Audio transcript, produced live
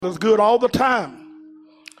Is good all the time.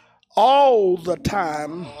 All the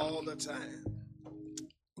time. All the time.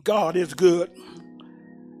 God is good.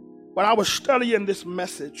 When I was studying this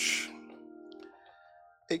message,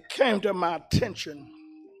 it came to my attention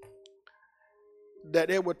that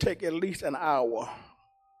it would take at least an hour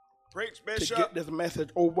Preach, to Bishop. get this message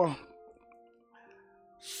over.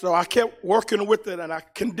 So I kept working with it and I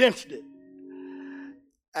condensed it.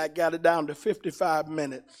 I got it down to 55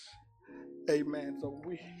 minutes. Amen.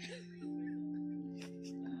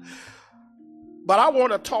 But I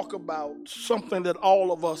want to talk about something that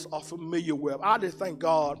all of us are familiar with. I just thank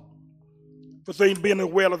God for things being as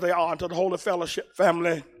well as they are to the Holy Fellowship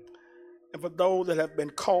family. And for those that have been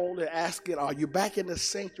called and asking, are you back in the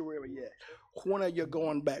sanctuary yet? When are you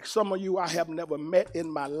going back? Some of you I have never met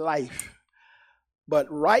in my life.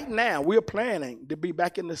 But right now, we're planning to be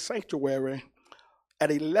back in the sanctuary at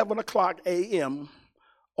 11 o'clock a.m.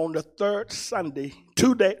 on the third Sunday,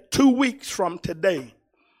 2 weeks from today,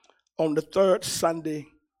 on the third Sunday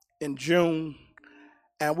in June.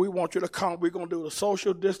 And we want you to come. We're going to do the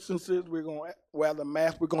social distances. We're going to wear the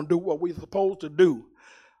mask. We're going to do what we're supposed to do.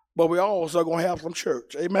 But we're also going to have some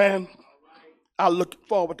church. Amen. I look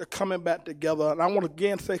forward to coming back together. And I want to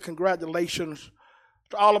again say congratulations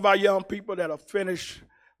to all of our young people that have finished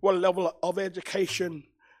what level of education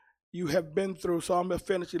you have been through. Some have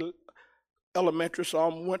finished elementary,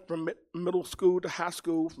 some went from middle school to high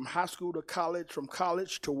school, from high school to college, from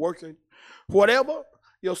college to working. Whatever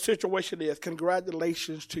your situation is,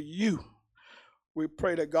 congratulations to you. We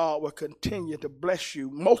pray that God will continue to bless you.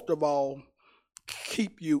 Most of all,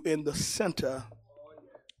 keep you in the center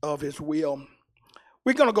of his will.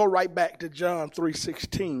 We're going to go right back to John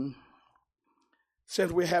 3:16.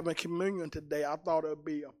 Since we're having communion today, I thought it would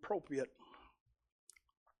be appropriate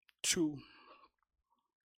to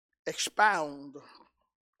expound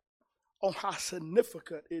on how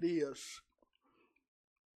significant it is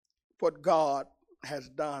what God has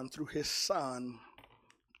done through his Son,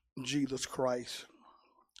 Jesus Christ.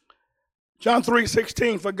 John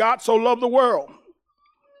 3:16, for God so loved the world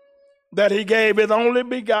that he gave his only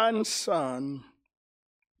begotten Son,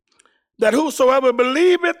 that whosoever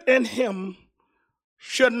believeth in him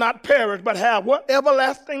should not perish, but have what?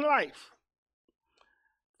 Everlasting life.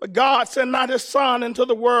 But God sent not his Son into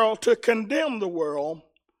the world to condemn the world,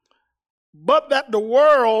 but that the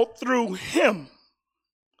world through him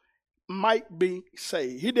might be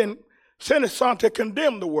saved. He didn't send his Son to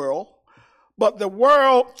condemn the world, but the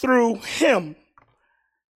world through him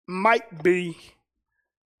might be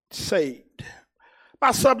saved.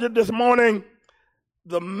 My subject this morning,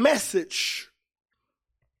 the message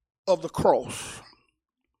of the cross.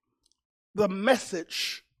 The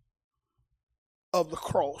message of the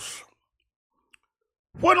cross.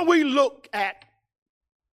 When we look at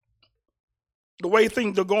the way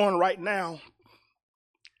things are going right now,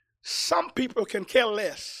 some people can care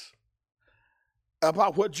less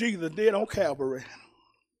about what Jesus did on Calvary.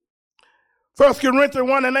 1 Corinthians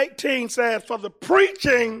 1:18 says, for the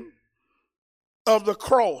preaching of the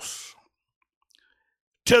cross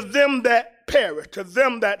to them that perish, to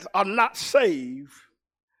them that are not saved,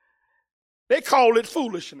 they call it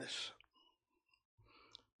foolishness.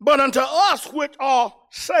 But unto us which are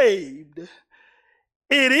saved,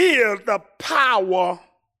 it is the power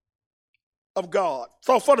of God.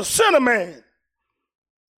 So for the sinner man,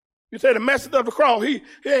 you say the message of the cross, he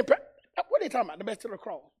ain't, what are you talking about, the message of the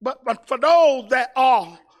cross? But for those that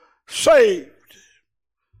are saved,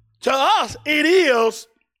 to us it is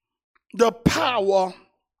the power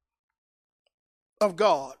of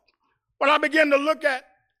God. When I begin to look at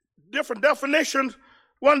different definitions,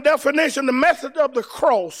 one definition, the message of the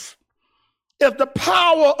cross is the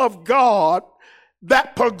power of God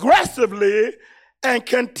that progressively and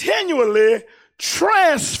continually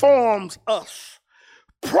transforms us,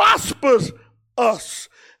 prospers us,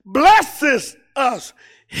 blesses us,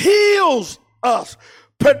 heals us,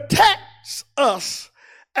 protects us,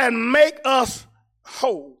 and make us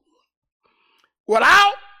whole.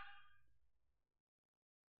 Without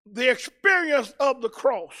the experience of the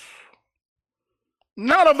cross,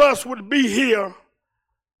 none of us would be here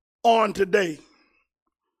on today.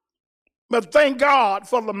 But thank God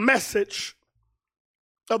for the message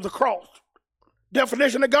of the cross.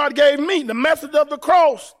 Definition that God gave me, the message of the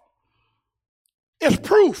cross is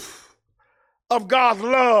proof of God's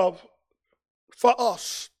love for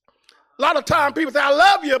us. A lot of times people say, I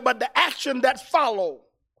love you, but the action that follow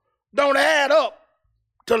don't add up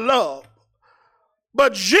to love.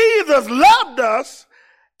 But Jesus loved us,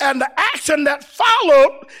 and the action that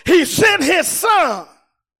followed, he sent his Son,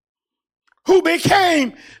 who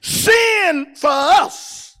became sin for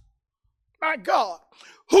us. My God.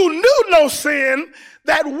 who knew no sin,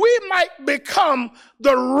 that we might become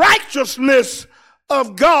the righteousness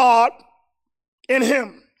of God in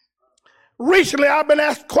him. Recently, I've been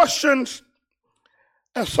asked questions,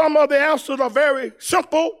 and some of the answers are very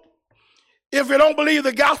simple. If you don't believe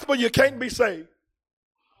the gospel, you can't be saved.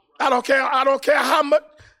 I don't care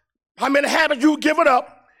how many habits you give it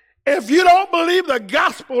up. If you don't believe the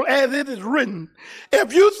gospel as it is written,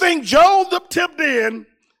 if you think Joseph tipped in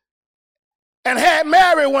and had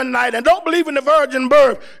Mary one night and don't believe in the virgin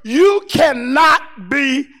birth, you cannot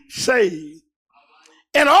be saved.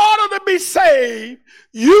 In order to be saved,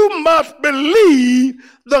 you must believe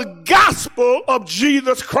the gospel of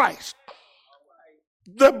Jesus Christ.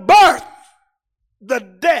 The birth, the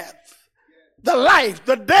death, the life,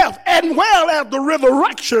 the death, and well as the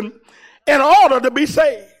resurrection in order to be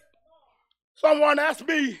saved. Someone asked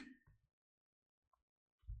me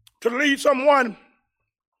to lead someone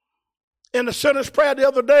in the sinner's prayer the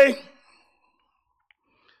other day.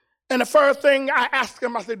 And the first thing I asked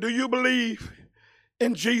them, I said, do you believe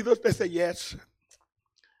in Jesus? They said, yes.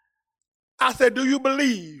 I said, do you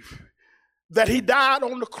believe that he died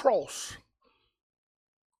on the cross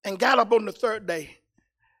and got up on the third day?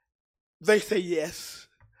 They say, yes.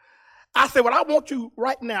 I said, well, I want you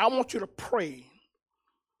right now, I want you to pray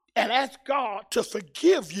and ask God to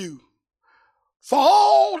forgive you for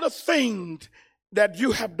all the things that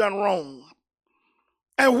you have done wrong.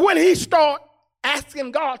 And when he started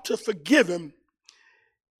asking God to forgive him,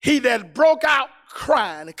 he that broke out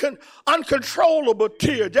crying, uncontrollable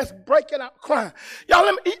tears, just breaking out crying. Y'all,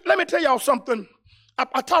 let me tell y'all something.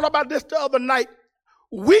 I talked about this the other night.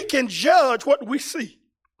 We can judge what we see.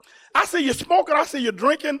 I see you smoking, I see you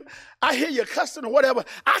drinking, I hear you cussing or whatever.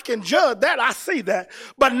 I can judge that, I see that.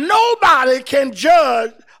 But nobody can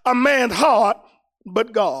judge a man's heart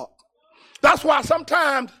but God. That's why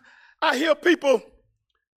sometimes I hear people,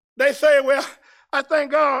 they say, well, I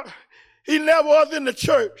thank God he never was in the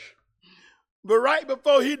church. But right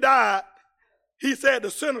before he died, he said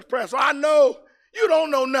the sinner's prayer. So I know you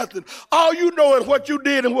don't know nothing. All you know is what you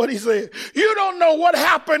did and what he said. You don't know what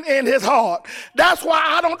happened in his heart. That's why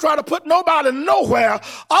I don't try to put nobody nowhere. All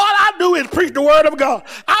I do is preach the word of God.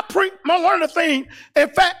 I preach, one of the things, in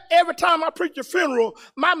fact, every time I preach a funeral,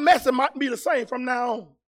 my message might be the same from now on.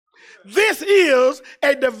 This is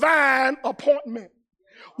a divine appointment.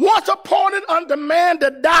 Once appointed unto man to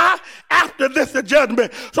die, after this the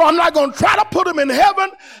judgment. So I'm not going to try to put him in heaven.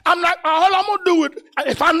 All I'm going to do is,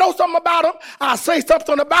 if I know something about him, I'll say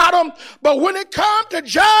something about him. But when it comes to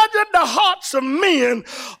judging the hearts of men,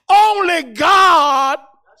 only God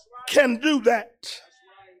can do that.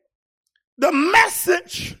 The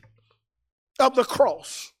message of the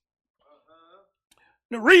cross.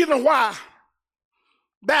 The reason why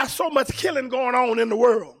there's so much killing going on in the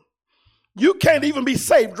world. You can't even be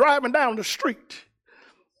safe driving down the street.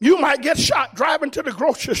 You might get shot driving to the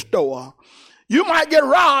grocery store. You might get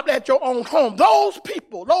robbed at your own home. Those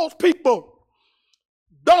people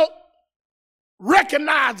don't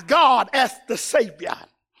recognize God as the Savior.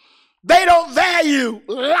 They don't value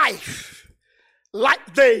life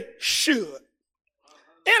like they should.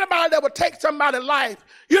 Anybody that would take somebody's life,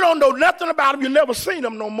 you don't know nothing about them. You never seen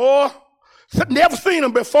them no more. Never seen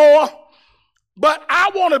them before. But I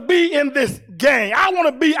want to be in this gang. I want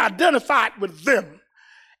to be identified with them.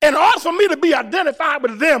 In order for me to be identified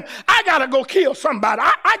with them, I got to go kill somebody.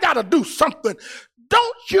 I got to do something.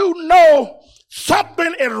 Don't you know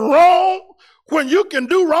something is wrong when you can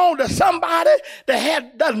do wrong to somebody that has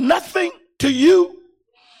done nothing to you?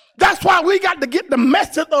 That's why we got to get the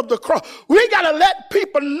message of the cross. We got to let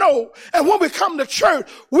people know. And when we come to church,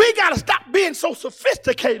 we got to stop being so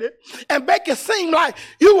sophisticated and make it seem like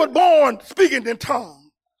you were born speaking in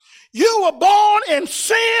tongues. You were born in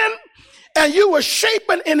sin and you were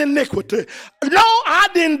shapen in iniquity. No, I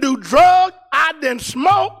didn't do drugs. I didn't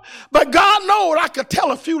smoke. But God knows I could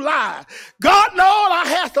tell a few lies. God knows I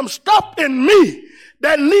had some stuff in me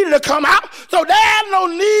that needed to come out. So there's no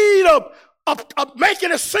need of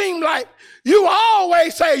making it seem like you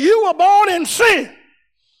always say you were born in sin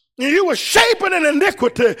and you were shapen in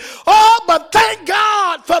iniquity. Oh, but thank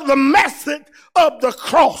God for the message of the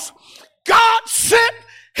cross. God sent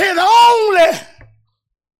his only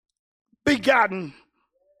begotten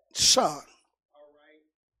son.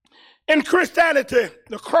 In Christianity,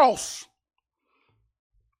 the cross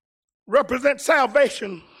represents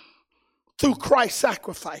salvation through Christ's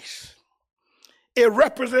sacrifice. It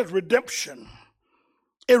represents redemption.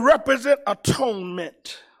 It represents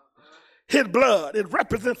atonement. His blood, it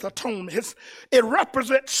represents atonement. It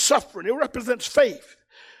represents suffering. It represents faith.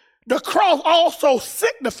 The cross also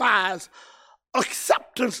signifies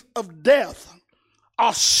acceptance of death,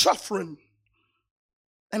 are suffering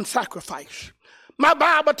and sacrifice. My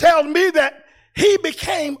Bible tells me that he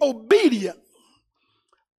became obedient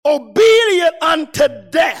unto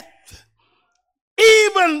death,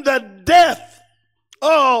 even the death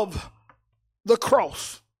of the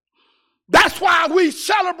cross. That's why we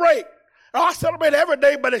celebrate. I celebrate every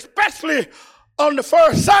day, but especially on the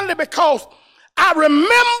first Sunday, because I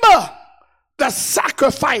remember the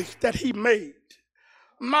sacrifice that he made.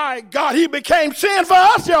 My God, he became sin for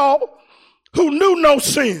us, y'all, who knew no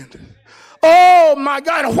sin. Oh, my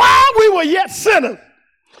God. And while we were yet sinners,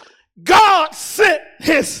 God sent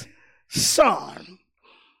his son.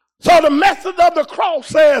 So the message of the cross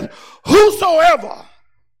says, whosoever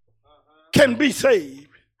can be saved.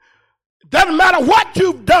 Doesn't matter what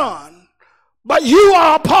you've done, but you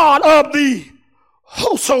are a part of the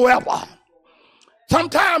whosoever.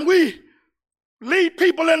 Sometimes we lead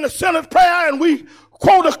people in the sinner's prayer and we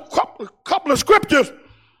quote a couple of scriptures,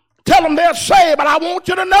 tell them they're saved, but I want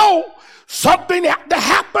you to know something had to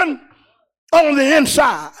happen on the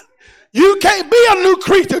inside. You can't be a new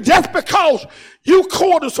creature just because you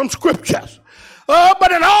quoted some scriptures.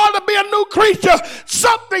 But in order to be a new creature,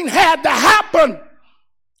 something had to happen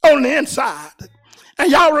on the inside.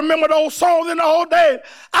 And y'all remember those songs in the old days?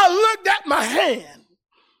 I looked at my hand,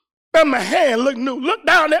 and my hand looked new. Looked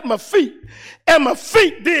down at my feet, and my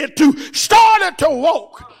feet did too. Started to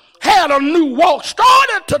walk, had a new walk.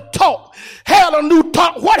 Started to talk, had a new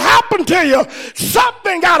talk. What happened to you?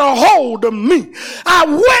 Something got a hold of me. I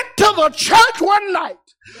went to the church one night,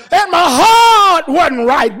 and my heart wasn't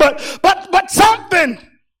right, but something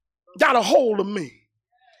got a hold of me.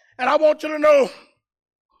 And I want you to know,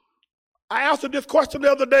 I answered this question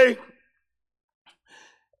the other day,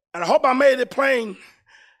 and I hope I made it plain.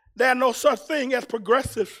 There's no such thing as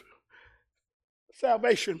progressive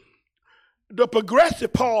salvation. The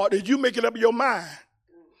progressive part is you making up your mind.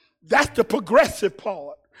 That's the progressive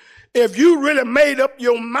part. If you really made up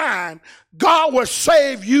your mind, God will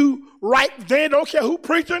save you right then. Don't care who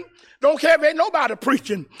preaching. Don't care if ain't nobody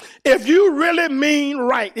preaching. If you really mean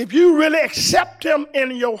right, if you really accept him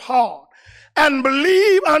in your heart and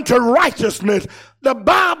believe unto righteousness, the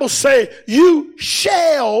Bible says you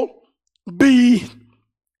shall be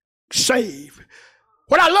saved.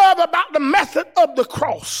 What I love about the method of the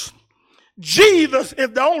cross, Jesus is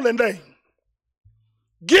the only name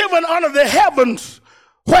given under the heavens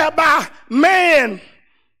whereby man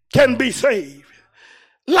can be saved.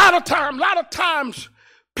 A lot of times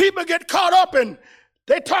people get caught up and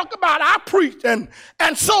they talk about I preached and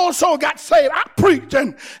so-and-so got saved. I preached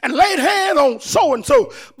and laid hands on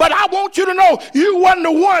so-and-so. But I want you to know you weren't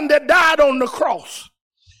the one that died on the cross.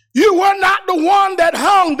 You were not the one that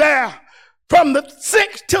hung there from the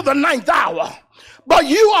 6th to the 9th hour. But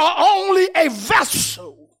you are only a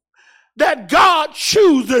vessel that God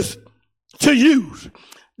chooses to use.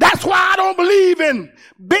 That's why I don't believe in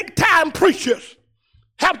big-time preachers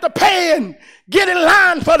have to pay and get in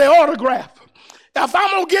line for their autograph. If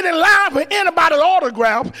I'm going to get in line for anybody's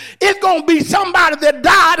autograph, it's going to be somebody that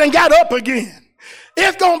died and got up again.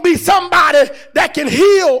 It's going to be somebody that can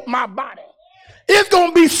heal my body. It's going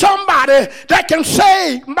to be somebody that can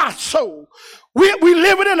save my soul. We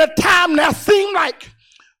living in a time now, seem like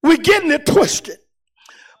we're getting it twisted.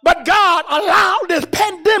 But God allowed this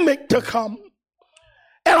pandemic to come.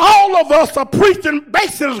 And all of us are preaching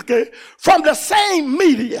basically from the same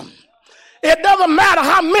medium. It doesn't matter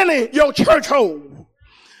how many your church holds.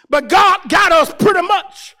 But God got us pretty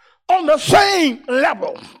much on the same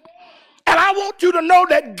level. And I want you to know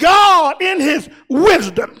that God in his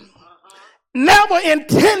wisdom never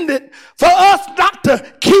intended for us not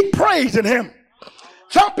to keep praising him.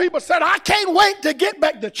 Some people said, I can't wait to get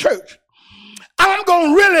back to church. I'm going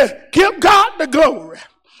to really give God the glory.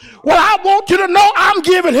 Well, I want you to know I'm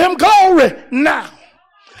giving him glory now.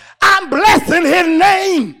 I'm blessing his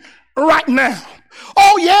name right now.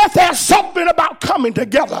 Oh, yes, there's something about coming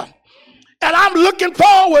together. And I'm looking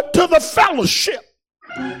forward to the fellowship.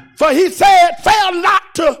 For he said, fail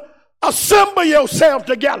not to assemble yourselves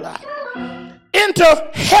together into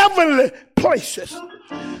heavenly places.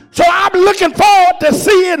 So I'm looking forward to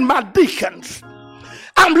seeing my deacons.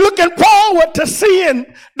 I'm looking forward to seeing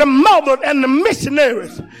the mothers and the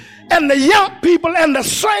missionaries and the young people and the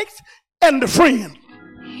saints and the friends.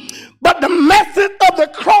 But the method of the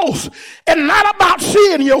cross is not about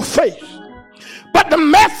seeing your face. But the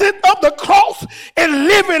method of the cross is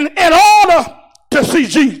living in order to see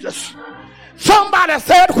Jesus. Somebody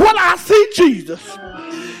said, when I see Jesus,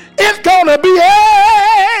 it's going to be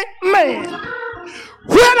amen.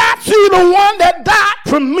 When I see the one that died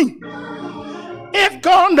for me, it's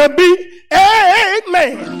going to be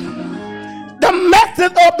amen. The The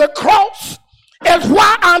message of the cross is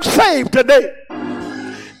why I'm saved today.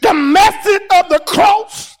 The message of the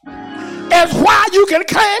cross is why you can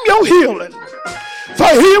claim your healing. For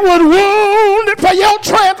he was wounded for your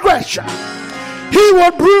transgression. He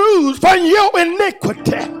was bruised for your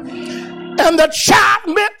iniquity. And the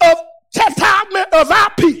chastisement of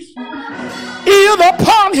our peace is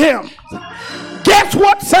upon him. Guess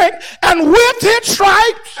what, saint? And with his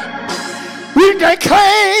stripes, we can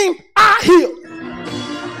claim our healing.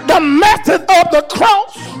 The message of the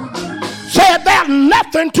cross said there's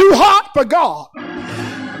nothing too hard for God.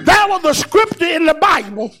 That was the scripture in the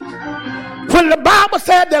Bible when the Bible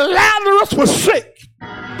said that Lazarus was sick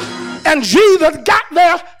and Jesus got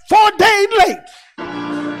there 4 days late.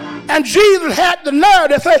 And Jesus had the nerve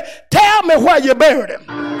to say, tell me where you buried him.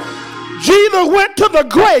 Jesus went to the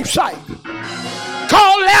gravesite,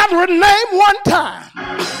 called Lazarus' name one time,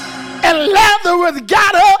 and Lazarus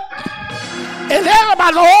got up, and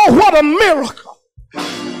everybody said, oh, what a miracle.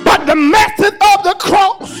 But the message of the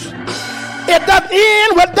cross, it doesn't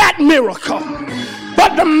end with that miracle.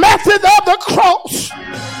 But the message of the cross,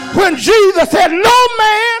 when Jesus said, no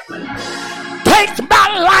man takes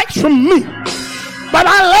my life from me, but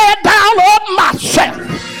I lay it down on myself.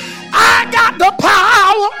 I got the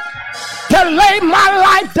power to lay my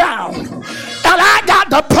life down, and I got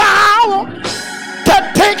the power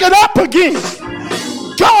to take it up again.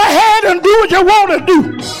 Go ahead and do what you want to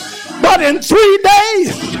do, but in 3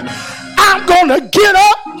 days I'm going to get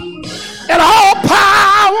up, and all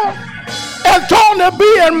power is going to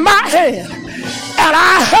be in my hand. And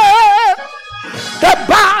I heard the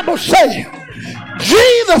Bible say,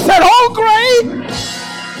 Jesus said, oh grave,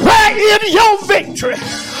 where is your victory?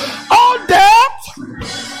 Oh death,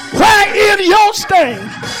 where is your sting?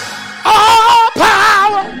 All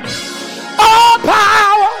power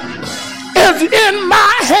is in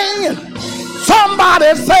my hand.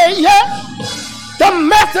 Somebody say yes. The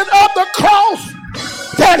message of the cross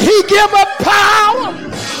that he give us power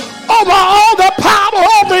over all the power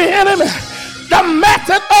of the enemy. The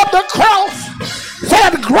message of the cross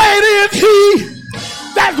said greater is he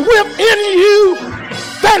that's within you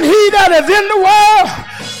than he that is in the world.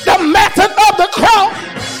 The message of the cross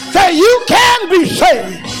said you can be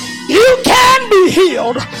saved, you can be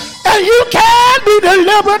healed, and you can be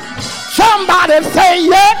delivered. Somebody say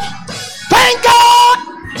yes. Thank God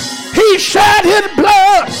he shed his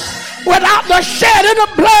blood. Without the shedding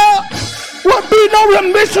of blood would be no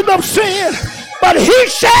remission of sin. But he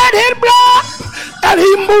shed his blood and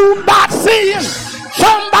he moved by sin.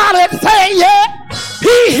 Somebody say yeah.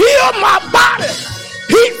 He healed my body.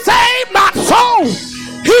 He saved my soul.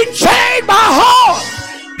 He changed my heart.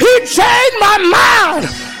 He changed my mind.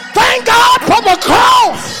 Thank God for the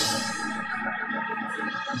cross.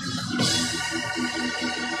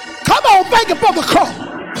 Come on, thank him for the cross.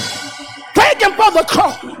 Thank him for the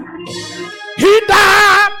cross. He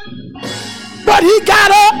died, but he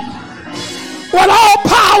got up with all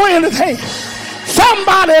power in his hand.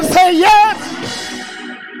 Somebody say yes.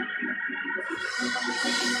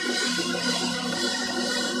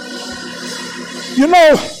 You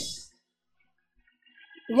know,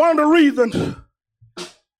 one of the reasons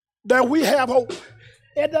that we have hope,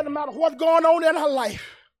 it doesn't matter what's going on in our life,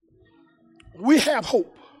 we have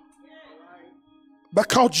hope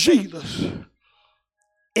because Jesus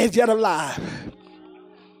is yet alive.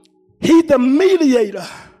 He's the mediator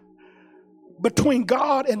between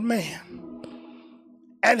God and man.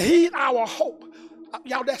 And he's our hope.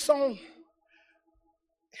 Y'all, that song,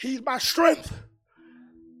 he's my strength,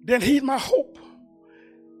 then he's my hope.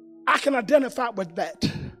 I can identify with that.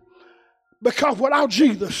 Because without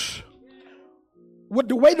Jesus, with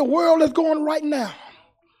the way the world is going right now,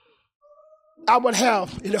 I would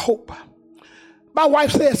have any hope. My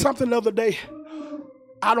wife said something the other day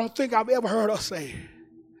I don't think I've ever heard her say.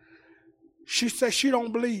 She said she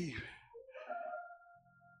don't believe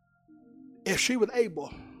if she was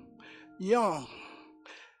able, young,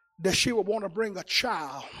 that she would want to bring a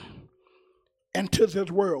child into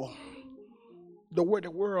this world, the way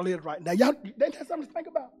the world is right now. Y'all, that's something to think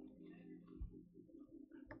about.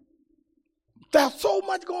 There's so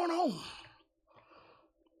much going on.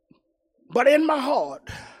 But in my heart,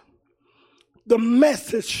 the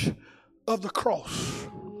message of the cross.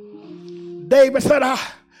 David said,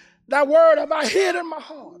 that word have I hid in my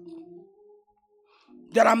heart,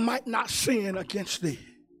 that I might not sin against thee.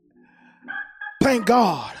 Thank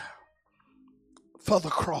God for the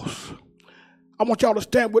cross. I want y'all to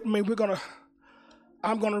stand with me.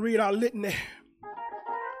 I'm gonna read our litany.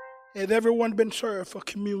 Has everyone been served for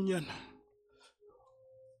communion?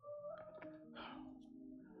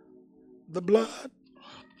 The blood,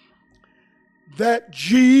 that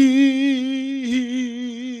Jesus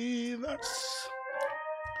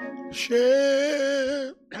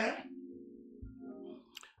shed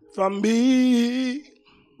for me.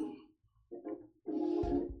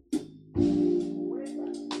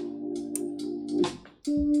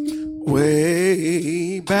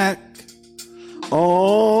 Way back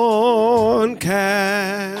on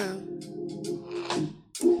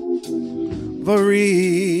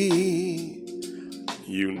Calvary,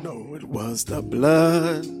 you know it was the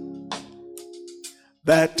blood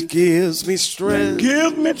that gives me strength.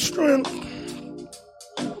 Give me strength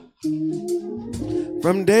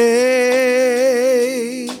from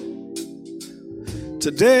day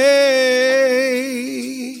to day.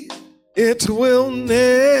 It will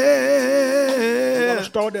never.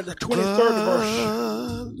 Start at the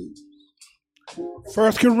 23rd verse.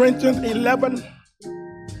 1 Corinthians 11.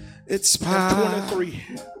 It's power. 23.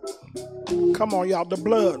 Come on, y'all. The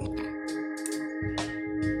blood.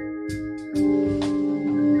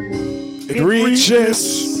 It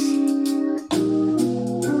reaches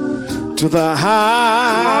to the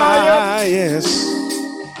highest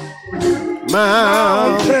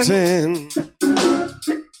mountain.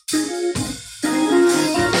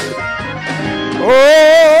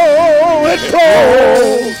 Oh, it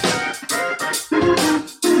flows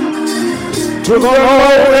to the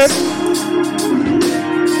lowest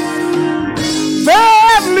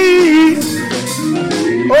valley.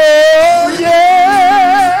 Oh,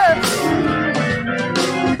 yeah.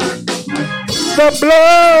 The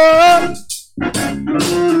blood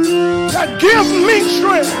that gives me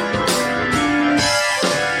strength.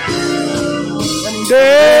 And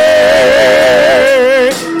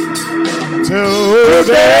day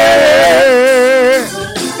today,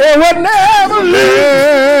 it would never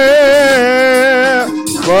leave.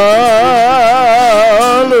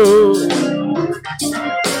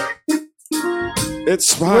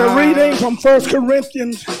 It's We're reading from 1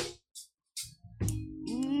 Corinthians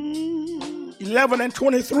 11 and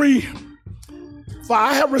 23. For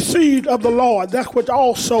I have received of the Lord that which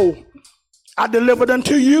also I delivered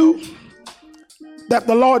unto you, that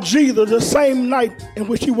the Lord Jesus, the same night in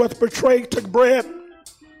which he was betrayed, took bread.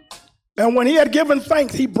 And when he had given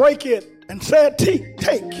thanks, he brake it and said, Take,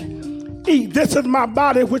 eat. This is my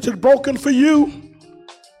body which is broken for you.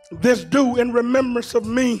 This do in remembrance of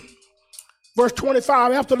me. Verse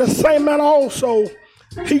 25, after the same manner also,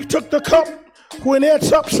 he took the cup when he had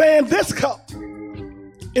supped, saying, This cup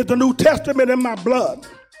is the New Testament in my blood.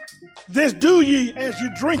 This do ye as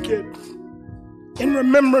you drink it in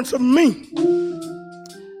remembrance of me.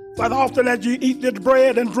 For as often as ye eat this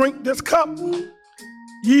bread and drink this cup,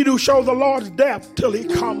 ye do show the Lord's death till he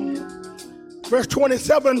come. Verse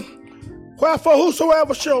 27, wherefore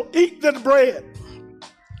whosoever shall eat this bread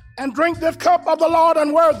and drink this cup of the Lord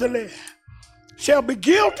unworthily shall be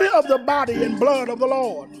guilty of the body and blood of the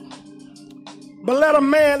Lord. But let a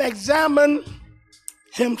man examine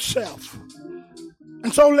himself.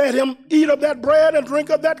 And so let him eat of that bread and drink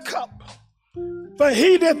of that cup. For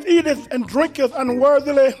he that eateth and drinketh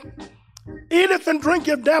unworthily eateth and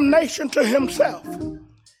drinketh damnation to himself,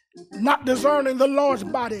 not discerning the Lord's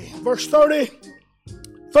body. Verse 30,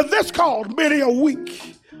 for this cause many are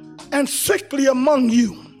weak and sickly among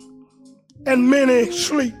you, and many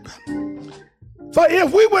sleep. For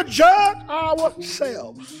if we would judge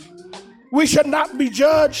ourselves, we should not be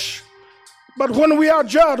judged. But when we are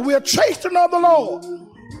judged, we are chastened of the Lord,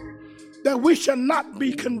 that we shall not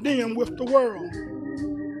be condemned with the world.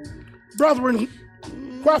 Brethren,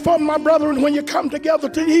 wherefore, my brethren, when you come together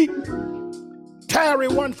to eat, tarry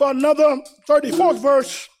one for another. 34th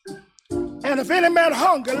verse. And if any man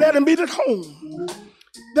hunger, let him eat at home,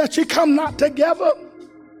 that ye come not together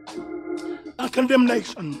a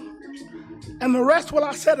condemnation. And the rest will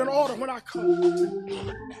I set in order when I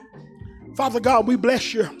come. Father God, we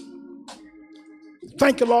bless you.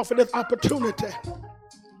 Thank you, Lord, for this opportunity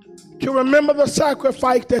to remember the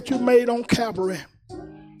sacrifice that you made on Calvary.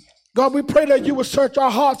 God, we pray that you will search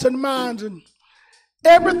our hearts and minds, and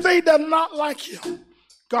everything that's not like you,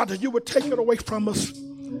 God, that you would take it away from us.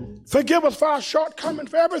 Forgive us for our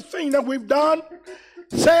shortcomings, for everything that we've done,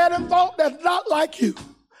 said, and thought that's not like you.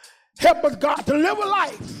 Help us, God, to live a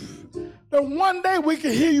life that one day we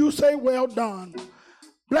can hear you say, well done.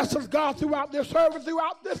 Bless us, God, throughout this service,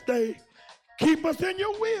 throughout this day. Keep us in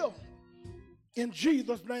your will. In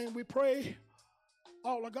Jesus' name we pray.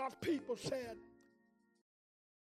 All of God's people said,